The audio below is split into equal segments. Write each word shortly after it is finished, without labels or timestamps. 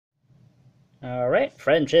Alright,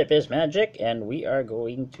 friendship is magic, and we are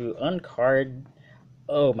going to uncard.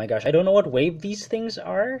 Oh my gosh, I don't know what wave these things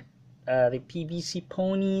are. The PVC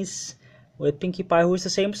ponies with Pinkie Pie, who's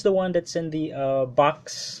the same as the one that's in the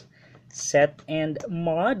box set and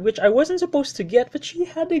mod, which I wasn't supposed to get, but she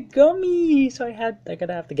had a Gummy, so I had to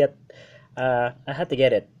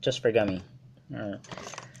get it just for Gummy. Oh,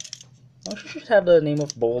 she should have the name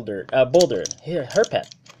of Boulder. Boulder, here, her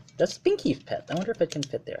pet. That's Pinkie's pet. I wonder if it can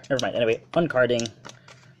fit there. Never mind. Anyway, uncarding.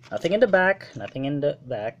 Nothing in the back. Nothing in the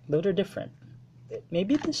back. Those are different.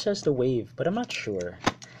 Maybe this says the wave, but I'm not sure.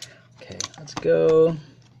 Okay, let's go.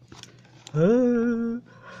 They're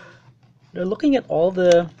looking at all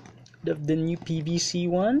the new PVC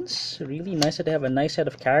ones. Really nice that they have a nice set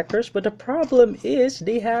of characters, but the problem is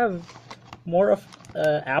they have more of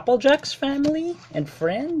Applejack's family and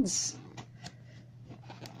friends.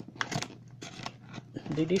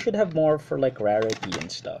 They should have more for like Rarity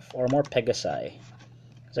and stuff, or more Pegasi.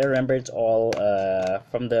 Because I remember it's all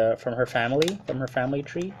from her family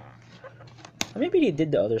tree. Or maybe they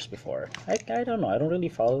did the others before. I don't know. I don't really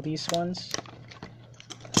follow these ones.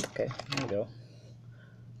 Okay, there we go.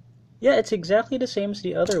 Yeah, it's exactly the same as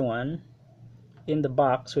the other one in the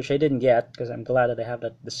box, which I didn't get because I'm glad that I have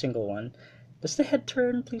the single one. Does the head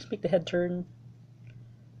turn? Please make the head turn.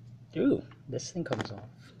 Ooh, this thing comes off.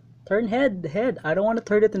 Turn head, head. I don't want to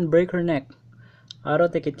turn it and break her neck. I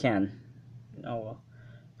don't think it can. Oh,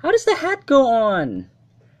 how does the hat go on?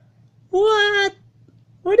 What?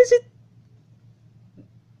 What is it?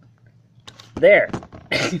 There.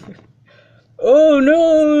 Oh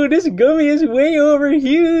no, this Gummy is way over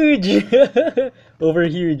huge. Over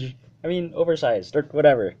huge. I mean, oversized or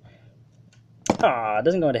whatever. Aw, it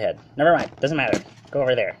doesn't go in the head. Never mind. Doesn't matter. Go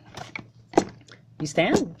over there. You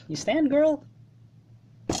stand? You stand, girl?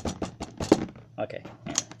 Okay.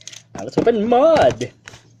 Now let's open mod.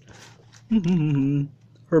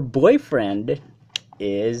 Her boyfriend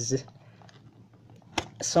is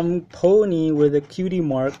some pony with a cutie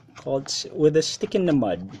mark called with a stick in the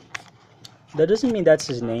mud. That doesn't mean that's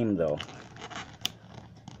his name though.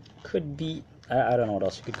 Could be, I don't know what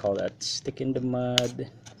else you could call that. Stick in the mud.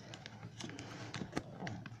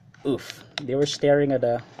 Oof. They were staring at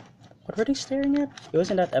a, what were they staring at? It was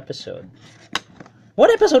in that episode.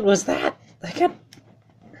 What episode was that? I can't.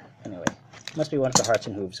 Anyway, must be one of the Hearts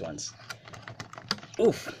and Hooves ones.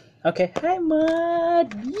 Oof. Okay. Hi,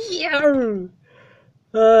 Mud. Yeah.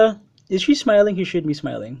 Is she smiling? She should be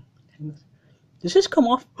smiling. Does this come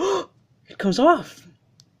off? It comes off.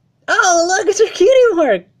 Oh, look! It's a cutie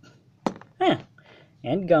mark. Huh.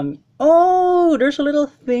 And Gummy. Oh, there's a little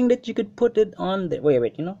thing that you could put it on there.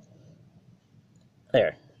 Wait. You know.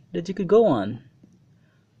 There. That you could go on.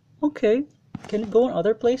 Okay. Can it go in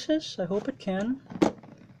other places? I hope it can.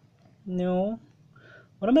 No.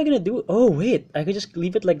 What am I gonna do? Oh wait, I could just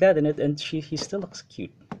leave it like that, and he still looks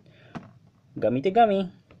cute. Gummy to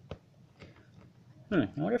Gummy. I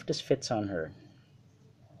wonder if this fits on her.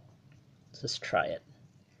 Let's just try it.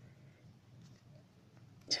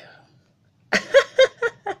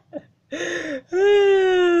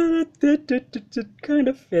 It kind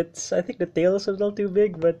of fits. I think the tail is a little too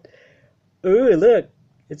big, but ooh, look.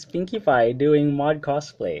 It's Pinkie Pie doing mod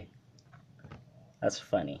cosplay. That's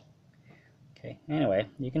funny. Okay, anyway,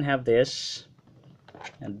 you can have this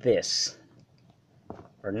and this.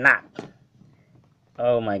 Or not.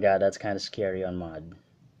 Oh my god, that's kind of scary on mod.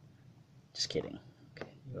 Just kidding. Okay,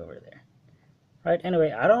 go over there. Right,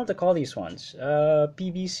 anyway, I don't know what to call these ones.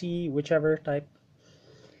 PVC, whichever type.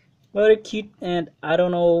 Well, they're cute, and I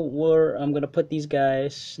don't know where I'm gonna put these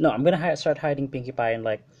guys. No, I'm gonna start hiding Pinkie Pie and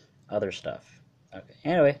like other stuff. Okay,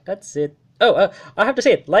 anyway, that's it. Oh, I have to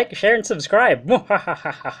say it. Like, share, and subscribe. Did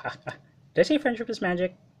I say friendship is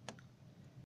magic?